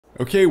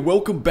Okay,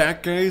 welcome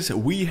back, guys.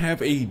 We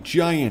have a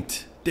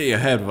giant day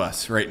ahead of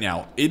us right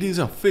now. It is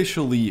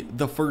officially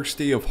the first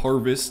day of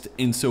harvest,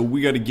 and so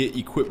we got to get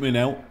equipment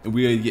out, and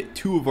we got to get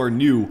two of our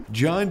new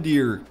John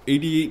Deere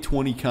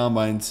 8820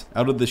 combines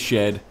out of the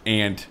shed,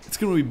 and it's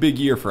going to be a big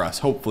year for us,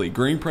 hopefully.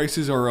 Grain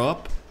prices are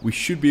up. We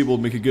should be able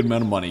to make a good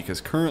amount of money because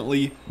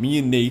currently me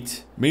and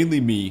Nate, mainly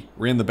me,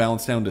 ran the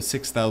balance down to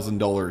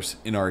 $6,000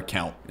 in our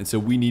account. And so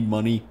we need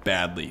money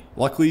badly.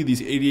 Luckily,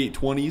 these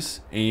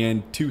 8820s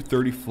and two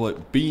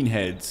 30-foot bean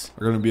heads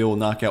are going to be able to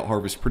knock out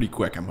harvest pretty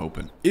quick, I'm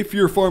hoping. If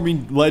you're a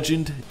farming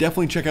legend,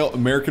 definitely check out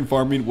American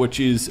Farming, which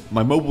is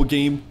my mobile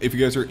game. If you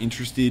guys are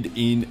interested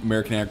in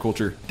American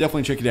agriculture,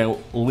 definitely check it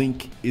out.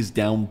 Link is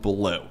down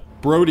below.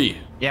 Brody.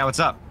 Yeah, what's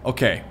up?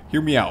 Okay,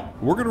 hear me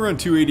out. We're going to run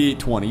two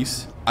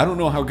 8820s. I don't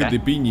know how good the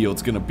bean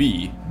yield's going to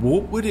be.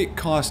 What would it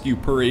cost you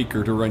per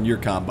acre to run your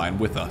combine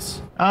with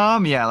us?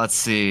 Yeah, let's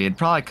see. It'd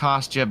probably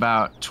cost you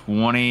about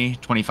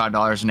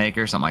 $25 an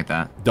acre, something like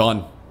that.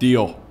 Done.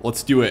 Deal.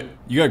 Let's do it.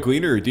 You got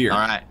Gleaner or Deere? All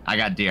right, I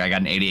got Deere. I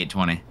got an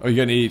 8820. Oh, you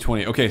got an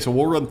 8820. Okay, so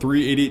we'll run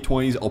three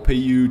 8820s. I'll pay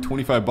you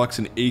 $25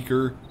 an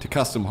acre to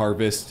custom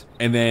harvest.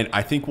 And then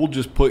I think we'll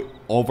just put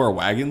all of our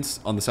wagons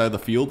on the side of the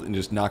field and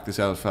just knock this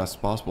out as fast as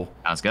possible.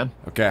 Sounds good.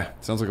 Okay,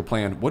 sounds like a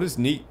plan. What is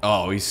Nate?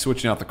 Oh, he's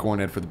switching out the corn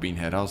head for the bean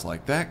head. I was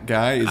like, that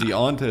guy, is he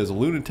on to his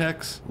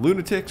lunatics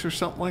or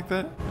something like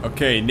that?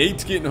 Okay,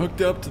 Nate's getting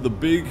hooked up to the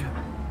big...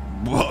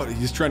 Whoa,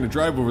 he's trying to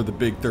drive over the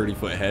big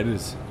 30-foot head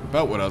is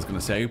about what I was going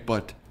to say.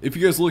 But if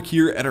you guys look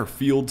here at our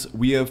fields,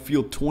 we have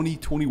field 20,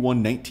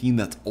 21, 19.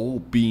 That's all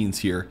beans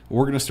here.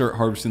 We're going to start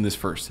harvesting this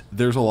first.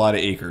 There's a lot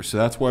of acres, so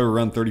that's why we're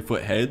on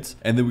 30-foot heads.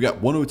 And then we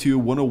got 102,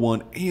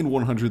 101, and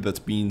 100. That's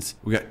beans.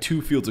 We got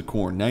two fields of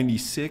corn,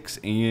 96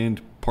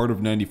 and part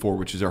of 94,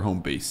 which is our home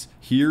base.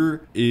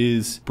 Here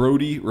is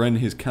Brody running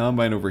his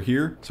combine over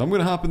here. So I'm going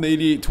to hop in the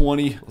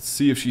 8820. Let's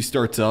see if she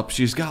starts up.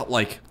 She's got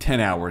like 10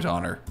 hours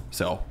on her.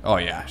 So, oh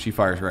yeah, she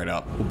fires right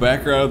up. We'll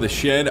back her out of the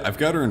shed. I've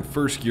got her in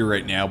first gear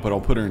right now, but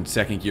I'll put her in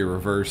second gear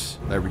reverse.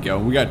 There we go.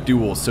 We got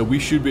duals, so we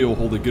should be able to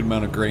hold a good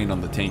amount of grain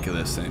on the tank of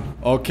this thing.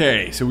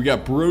 Okay, so we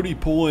got Brody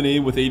pulling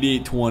in with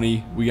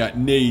 8820. We got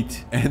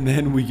Nate, and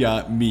then we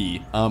got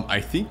me. I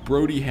think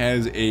Brody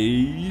has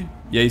a...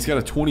 Yeah, he's got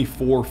a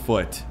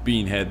 24-foot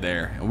bean head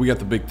there, and we got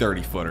the big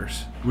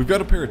 30-footers. We've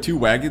got a pair of two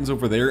wagons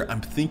over there.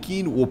 I'm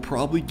thinking we'll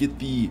probably get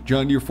the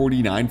John Deere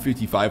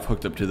 4955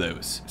 hooked up to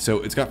those.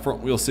 So it's got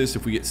front wheel assist.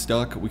 If we get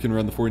stuck, we can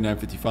run the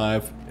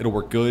 4955. It'll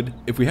work good.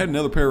 If we had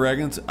another pair of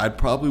wagons, I'd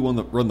probably want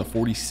to run the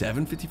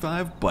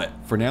 4755, but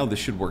for now, this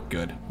should work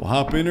good. We'll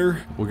hop in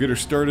her. We'll get her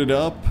started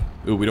up.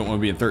 Ooh, we don't want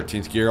to be in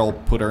 13th gear. I'll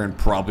put her in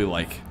probably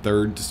like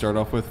third to start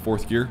off with,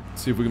 fourth gear.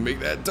 Let's see if we can make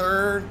that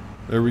turn.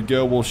 There we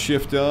go. We'll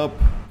shift up.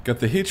 Got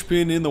the hitch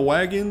pin in the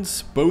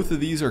wagons. Both of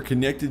these are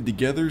connected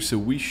together, so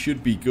we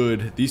should be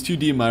good. These two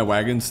DMI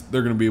wagons,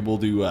 they're going to be able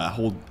to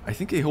hold, I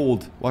think they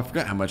hold, well, I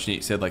forgot how much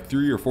Nate said, like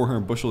 300 or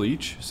 400 bushel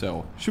each,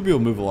 so should be able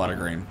to move a lot of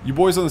grain. You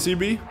boys on the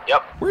CB?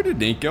 Yep. Where did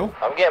Nate go?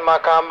 I'm getting my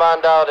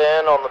combine dialed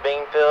in on the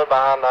bean field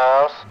behind the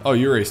house. Oh,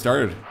 you already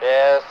started?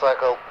 Yeah, it's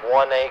like a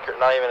 1 acre,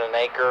 not even an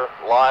acre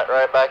lot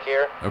right back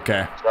here.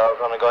 Okay. So I'm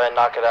going to go ahead and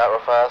knock it out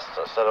real fast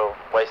instead of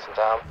wasting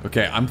time.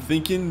 Okay, I'm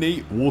thinking,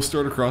 Nate, we'll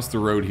start across the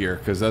road here,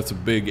 because that's a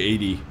big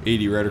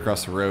 80 right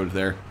across the road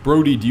there.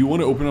 Brody, do you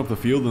want to open up the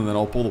field and then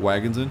I'll pull the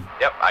wagons in?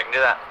 Yep, I can do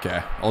that.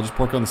 Okay, I'll just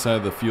park on the side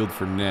of the field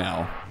for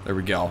now. There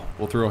we go.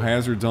 We'll throw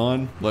hazards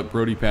on, let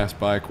Brody pass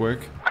by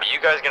quick. Are you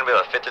guys going to be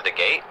able to fit through the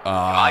gate?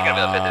 I got to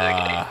be able to fit through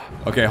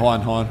the gate. Okay,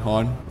 hold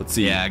on. Let's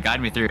see. Yeah,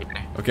 guide me through.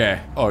 Okay.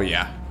 Oh,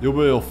 yeah. You'll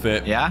be able to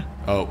fit. Yeah?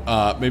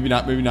 Oh, maybe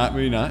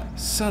not.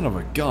 Son of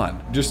a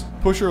gun. Just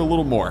push her a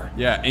little more.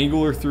 Yeah,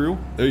 angle her through.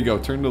 There you go.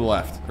 Turn to the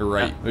left or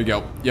right. There you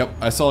go. Yep,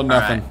 I saw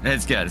nothing. All right.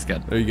 It's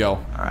good. There you go.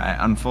 All right,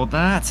 unfold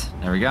that.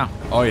 There we go.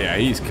 Oh, yeah,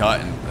 he's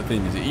cutting. That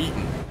thing is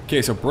eating.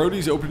 Okay, so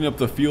Brody's opening up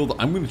the field.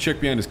 I'm going to check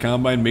behind his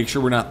combine, make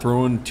sure we're not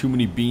throwing too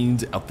many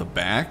beans out the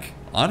back.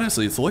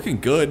 Honestly, it's looking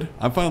good.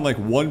 I'm finding like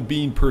 1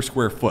 bean per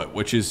square foot,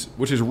 which is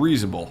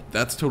reasonable.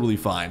 That's totally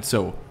fine.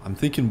 So I'm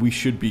thinking we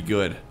should be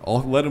good.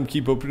 I'll let him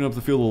keep opening up the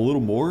field a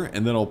little more,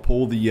 and then I'll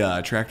pull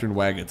the tractor and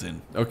wagons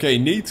in. Okay,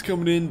 Nate's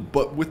coming in,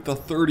 but with the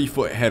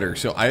 30-foot header.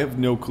 So I have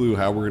no clue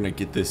how we're gonna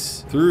get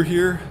this through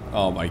here.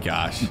 Oh my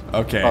gosh.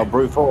 Okay. Oh,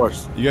 brute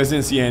force. You guys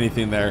didn't see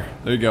anything there.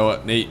 There you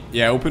go, Nate.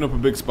 Yeah, open up a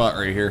big spot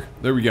right here.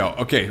 There we go.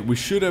 Okay, we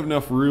should have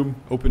enough room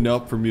opened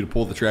up for me to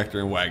pull the tractor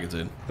and wagons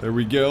in. There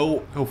we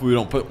go. Hopefully we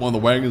don't put one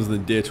of the wagons in the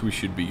ditch. We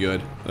should be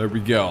good. There we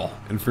go.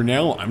 And for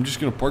now, I'm just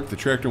gonna park the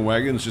tractor and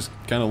wagons just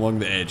kind of along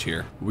the edge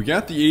here. We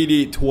got the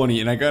 8820,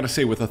 and I gotta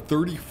say, with a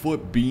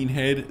 30-foot bean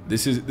head,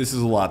 this is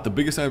a lot. The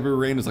biggest I've ever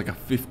ran is like a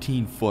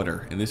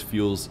 15-footer, and this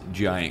feels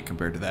giant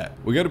compared to that.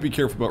 We gotta be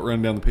careful about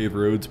running down the paved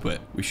roads,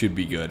 but we should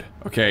be good.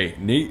 Okay,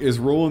 Nate is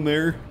rolling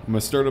there. I'm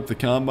gonna start up the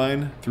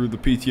combine through the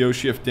PTO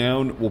shift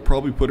down. We'll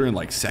probably put her in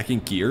like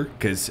second gear,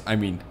 because I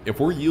mean, if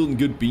we're yielding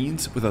good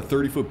beans with a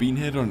 30-foot bean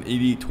head on an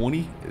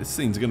 8820, this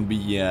thing's gonna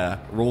be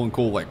rolling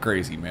coal like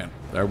crazy, man.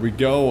 There we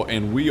go,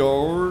 and we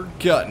are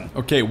cutting.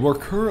 Okay, we're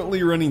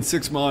currently running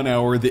 6 mile an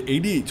hour. The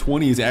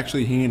 8820 is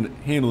actually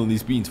handling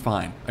these beans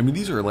fine. I mean,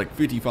 these are like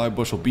 55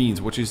 bushel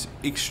beans, which is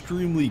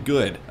extremely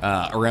good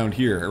around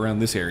here, around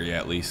this area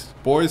at least.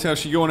 Boys, how's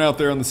she going out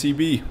there on the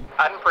CB?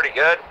 I'm pretty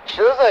good.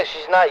 She looks like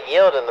she's not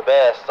yielding the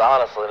best,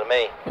 honestly, to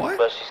me. What?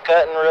 But she's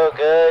cutting real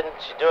good.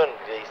 She's doing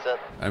decent.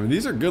 I mean,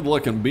 these are good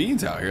looking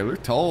beans out here. They're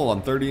tall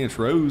on 30-inch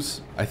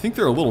rows. I think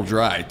they're a little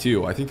dry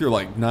too. I think they're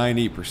like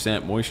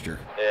 98% moisture.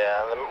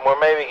 Yeah, we're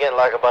maybe getting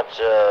like a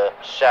bunch of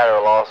shatter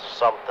loss or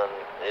something.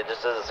 It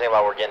just doesn't seem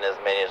like we're getting as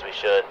many as we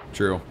should.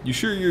 True. You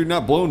sure you're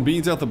not blowing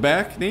beans out the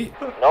back, Nate?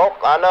 Nope,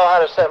 I know how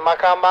to set my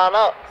combine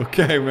up.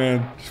 Okay,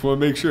 man. Just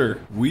want to make sure.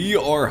 We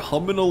are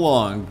humming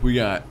along. We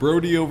got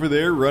Brody over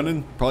there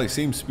running probably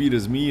same speed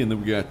as me, and then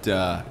we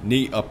got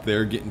Nate up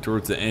there getting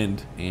towards the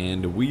end,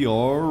 and we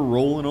are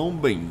rolling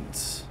on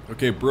beans.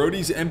 Okay,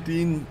 Brody's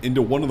emptying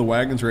into one of the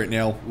wagons right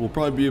now. We'll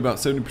probably be about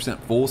 70%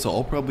 full, so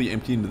I'll probably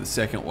empty into the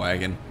second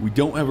wagon. We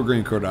don't have a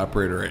grain cart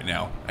operator right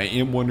now. I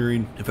am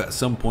wondering if at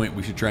some point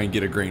we should try and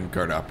get a grain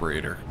cart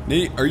operator.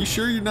 Nate, are you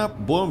sure you're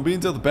not blowing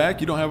beans out the back?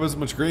 You don't have as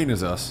much grain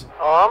as us.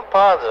 Oh, I'm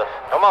positive.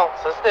 Come on,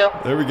 sit still.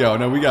 There we go.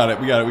 No, we got it.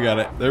 We got it. We got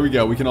it. There we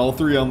go. We can all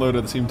three unload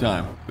at the same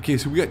time. Okay,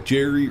 so we got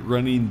Jerry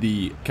running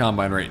the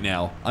combine right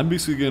now. I'm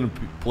basically going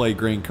to play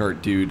grain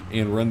cart dude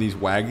and run these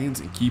wagons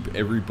and keep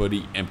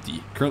everybody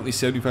empty. Currently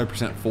 75%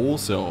 full,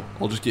 so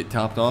I'll just get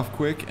topped off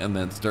quick and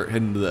then start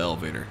heading to the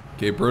elevator.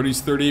 Okay,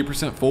 Brody's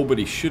 38% full, but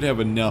he should have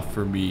enough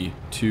for me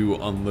to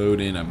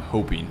unload in, I'm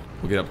hoping.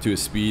 We'll get up to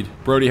his speed.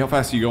 Brody, how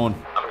fast are you going?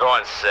 I'm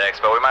going 6,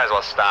 but we might as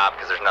well stop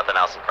because there's nothing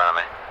else in front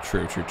of me.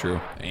 True, true,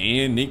 true.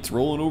 And Nate's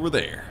rolling over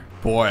there.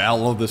 Boy, I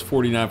love this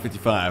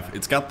 4955.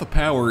 It's got the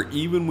power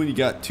even when you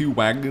got 2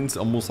 wagons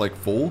almost like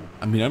full.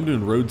 I mean, I'm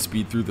doing road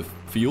speed through the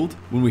field.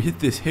 When we hit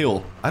this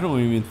hill, I don't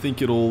even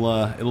think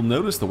it'll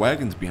notice the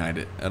wagons behind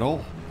it at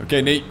all.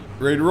 Okay, Nate,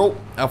 ready to roll?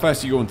 How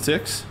fast are you going?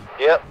 6?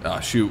 Yep. Ah,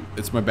 shoot.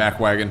 It's my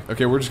back wagon.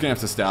 Okay, we're just gonna have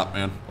to stop,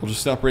 man. I'll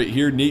just stop right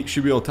here. Nate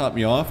should be able to top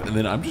me off, and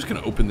then I'm just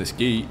gonna open this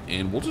gate,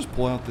 and we'll just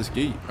pull out this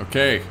gate.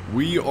 Okay,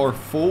 we are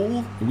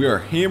full. We are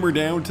hammered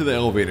down to the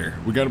elevator.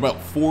 We got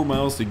about 4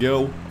 miles to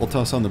go. I'll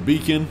toss on the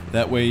beacon.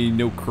 That way,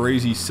 no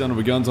crazy son of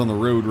a guns on the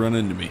road run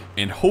into me.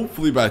 And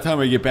hopefully, by the time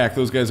I get back,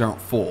 those guys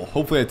aren't full.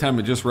 Hopefully, I time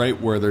it just right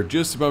where they're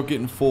just about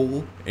getting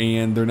full,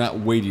 and they're not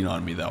waiting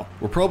on me, though.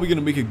 We're probably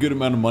gonna make a good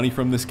amount of money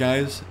from this,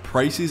 guys.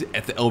 Prices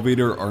at the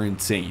elevator are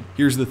insane.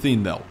 Here's the thing,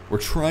 though. We're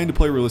trying to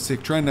play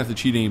realistic, trying not to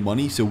cheat any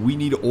money, so we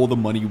need all the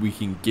money we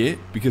can get,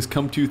 because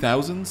come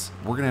 2000s,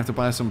 we're gonna have to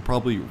buy some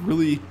probably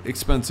really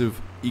expensive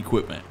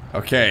equipment.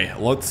 Okay,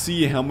 let's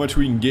see how much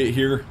we can get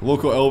here.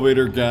 Local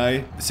elevator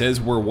guy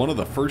says we're one of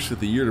the first of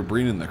the year to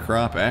bring in the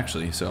crop,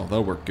 actually, so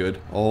that'll work good.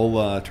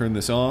 I'll turn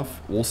this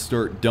off. We'll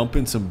start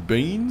dumping some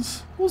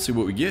beans. We'll see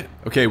what we get.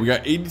 Okay, we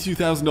got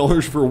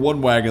 $82,000 for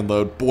 1 wagon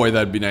load. Boy,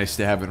 that'd be nice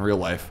to have in real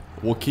life.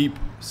 We'll keep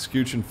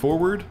scooching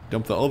forward,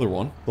 dump the other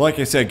one. Like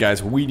I said,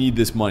 guys, we need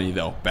this money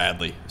though,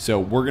 badly. So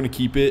we're gonna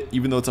keep it,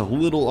 even though it's a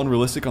little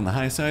unrealistic on the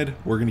high side,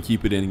 we're gonna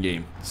keep it in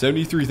game.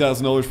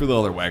 $73,000 for the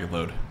other wagon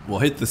load. We'll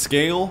hit the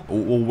scale,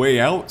 we'll weigh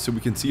out so we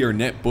can see our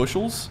net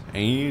bushels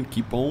and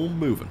keep on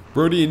moving.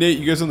 Brody and Nate,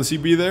 you guys on the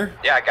CB there?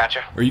 Yeah, I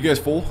gotcha. Are you guys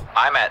full?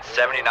 I'm at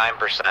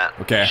 79%.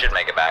 Okay. You should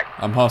make it back.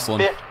 I'm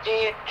hustling.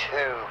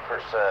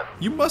 52%.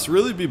 You must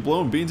really be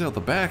blowing beans out the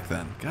back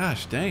then.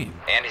 Gosh, dang.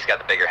 And he's got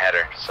the bigger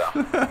header,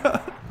 so.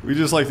 We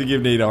just like to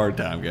give Nate a hard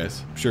time,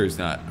 guys. I'm sure he's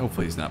not.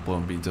 Hopefully he's not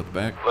blowing beans out the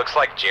back. Looks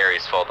like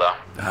Jerry's full, though.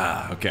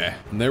 Ah, okay.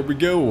 And there we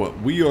go.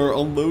 We are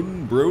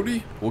unloading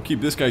Brody. We'll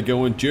keep this guy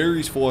going.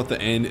 Jerry's full at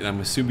the end, and I'm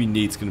assuming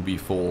Nate's going to be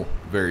full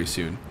very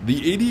soon. The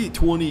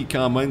 8820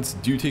 combines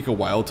do take a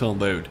while to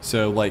unload.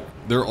 So, like,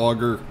 their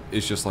auger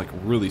is just, like,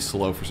 really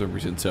slow for some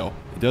reason. So,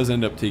 it does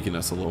end up taking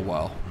us a little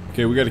while.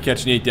 Okay, we got to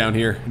catch Nate down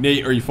here.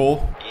 Nate, are you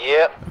full?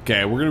 Yep.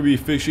 Okay, we're gonna be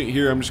efficient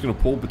here. I'm just gonna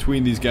pull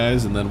between these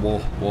guys and then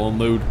we'll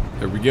unload.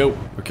 There we go.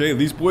 Okay,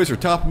 these boys are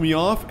topping me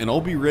off and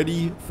I'll be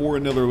ready for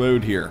another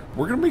load here.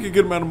 We're gonna make a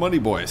good amount of money,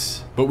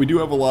 boys, but we do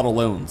have a lot of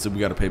loans that we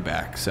got to pay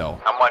back.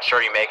 So how much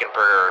are you making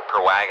per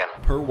wagon?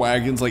 Per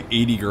wagon's like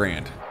 80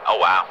 grand. Oh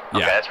wow. Okay,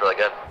 yeah. That's really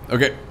good.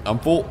 Okay, I'm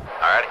full.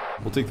 Alrighty.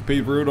 We'll take the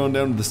paved road on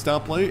down to the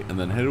stoplight and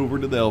then head over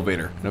to the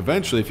elevator. And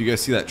eventually, if you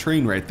guys see that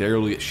train right there,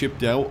 it'll get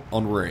shipped out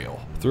on rail.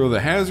 Throw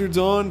the hazards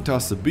on,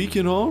 toss the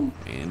beacon on,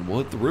 and we'll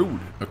hit the road.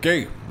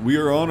 Okay, we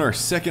are on our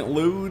second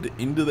load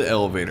into the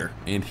elevator.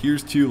 And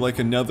here's to like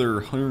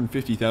another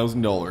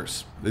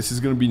 $150,000. This is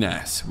gonna be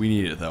nice. We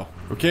need it though.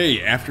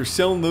 Okay, after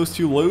selling those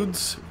 2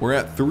 loads, we're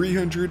at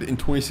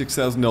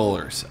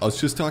 $326,000. I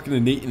was just talking to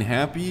Nate and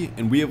Happy,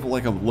 and we have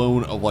like a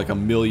loan of like $1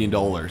 million.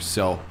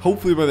 So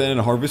hopefully by the end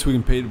of harvest, we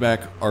can pay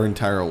back our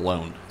entire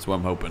loan. That's what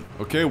I'm hoping.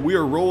 Okay, we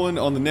are rolling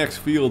on the next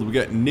field. We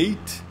got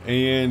Nate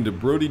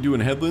and Brody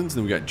doing headlands,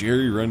 and we got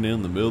Jerry running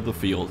in the middle of the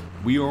field.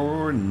 We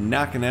are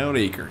knocking out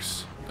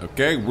acres.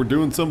 Okay, we're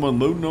doing some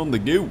unloading on the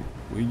go.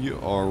 We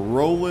are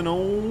rolling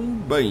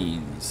on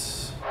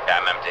beans. Yeah,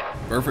 I'm empty.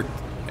 Perfect.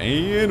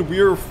 And we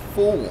are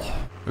full.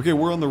 Okay,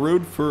 we're on the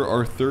road for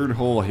our 3rd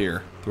haul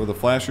here. Throw the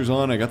flashers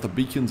on. I got the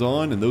beacons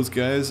on, and those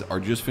guys are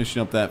just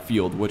finishing up that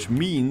field, which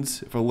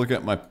means if I look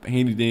at my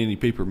handy dandy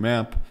paper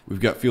map, we've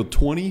got field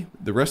 20,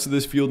 the rest of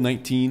this field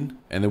 19,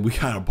 and then we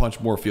got a bunch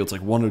more fields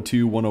like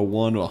 102,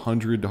 101,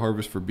 100 to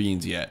harvest for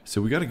beans yet.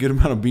 So we got a good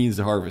amount of beans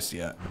to harvest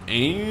yet.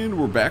 And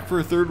we're back for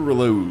a third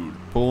reload.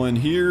 Pull in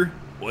here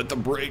with the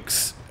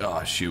brakes.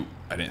 Oh, shoot.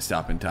 I didn't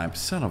stop in time.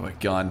 Son of a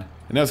gun.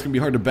 And now it's going to be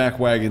hard to back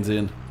wagons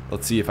in.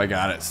 Let's see if I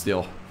got it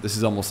still. This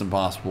is almost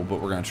impossible,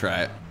 but we're going to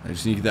try it. I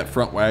just need to get that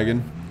front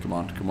wagon. Come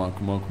on, come on,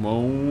 come on, come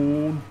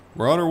on.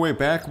 We're on our way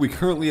back. We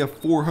currently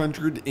have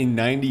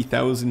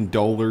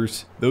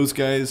 $490,000. Those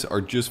guys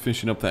are just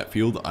finishing up that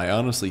field. I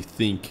honestly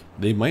think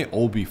they might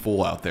all be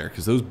full out there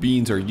because those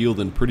beans are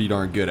yielding pretty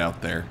darn good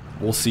out there.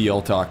 We'll see.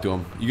 I'll talk to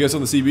them. You guys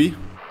on the CB?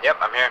 Yep,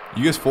 I'm here.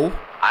 You guys full?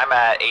 I'm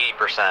at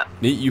 80%.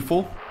 Nate, you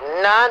full?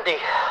 90.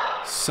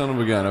 Son of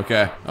a gun.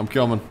 Okay, I'm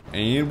coming.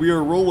 And we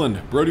are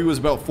rolling. Brody was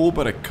about full,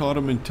 but I caught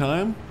him in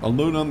time.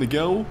 Unload on the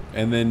go.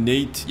 And then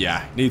Nate,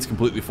 yeah, Nate's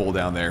completely full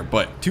down there.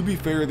 But to be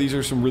fair, these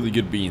are some really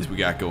good beans we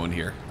got going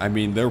here. I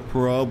mean, they're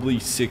probably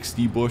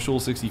 60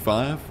 bushels,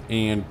 65.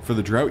 And for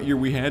the drought year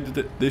we had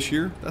this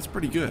year, that's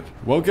pretty good.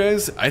 Well,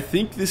 guys, I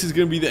think this is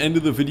going to be the end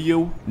of the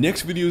video.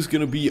 Next video is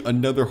going to be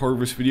another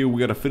harvest video. We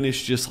got to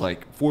finish just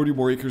like 40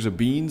 more acres of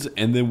beans.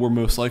 And then we're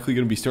most likely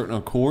going to be starting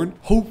on corn.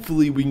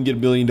 Hopefully, we can get $1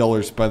 million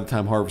by the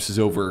time harvest is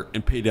over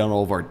and pay down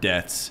all of our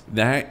debts.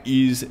 That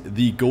is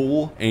the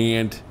goal,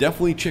 and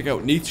definitely check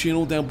out Nate's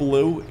channel down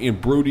below and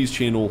Brody's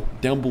channel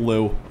down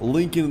below.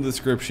 Link in the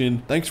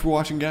description. Thanks for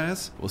watching,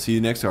 guys. We'll see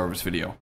you next harvest video.